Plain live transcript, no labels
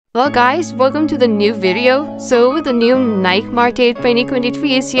Well guys, welcome to the new video. So the new night market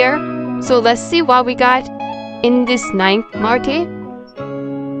 2023 is here. So let's see what we got in this night market.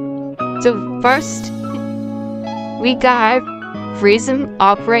 So first, we got Prism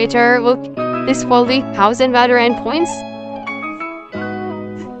Operator. Look, this 40,000 Valorant points.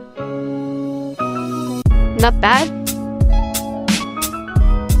 Not bad.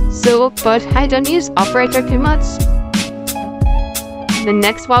 So, but I don't use Operator too much. The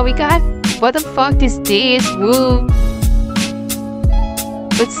next one we got, what the fuck is this? Woo!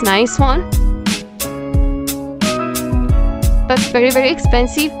 It's nice one, but very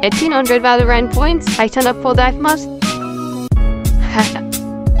expensive. 1800 Valorant points. I turn up for that much.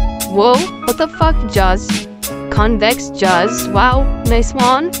 Whoa! What the fuck, Jaws? Convex Jaws. Wow, nice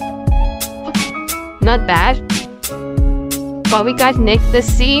one. Not bad. But we got Nick the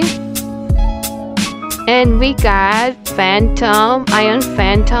Sea. And we got Phantom, Iron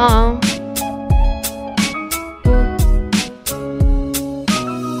Phantom.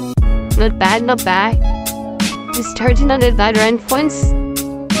 Not bad, not bad. It's 1300 Valorant points.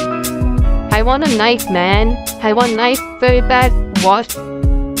 I want a knife, man. I want knife very bad. What?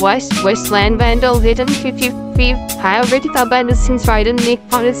 Westland Vandal hidden 53. I already thought Vandal since Friday Nick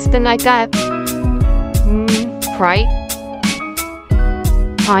honest than I got. Right.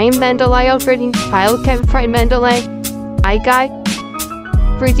 Prime Vandal I already filed Kevin Prime Vandal I got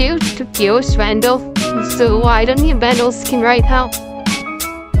reduced to Ghost Vandal, so I don't need Vandal skin right now.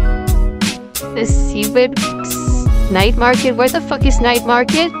 Let's see with Night Market. Where the fuck is Night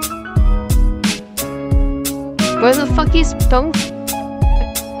Market? Where the fuck is Stone?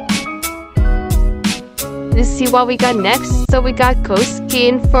 Let's see what we got next. So we got Ghost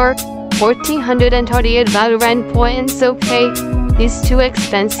Skin for 1438 Valorant points. Okay, it's too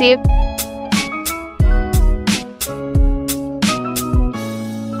expensive.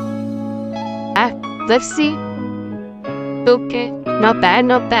 Let's see. Okay, not bad,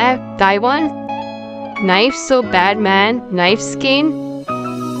 not bad. Guy one. Knife so bad, man. Knife skin.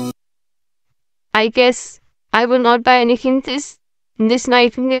 I guess I will not buy anything in this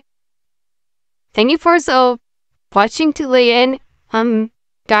knife. Thank you for watching till the end.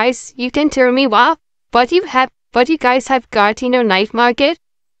 Guys, you can tell me what you guys have got in your night market.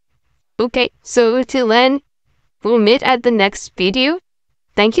 Okay, so till then, we'll meet at the next video.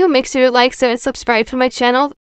 Thank you. Make sure to like, share, and subscribe to my channel.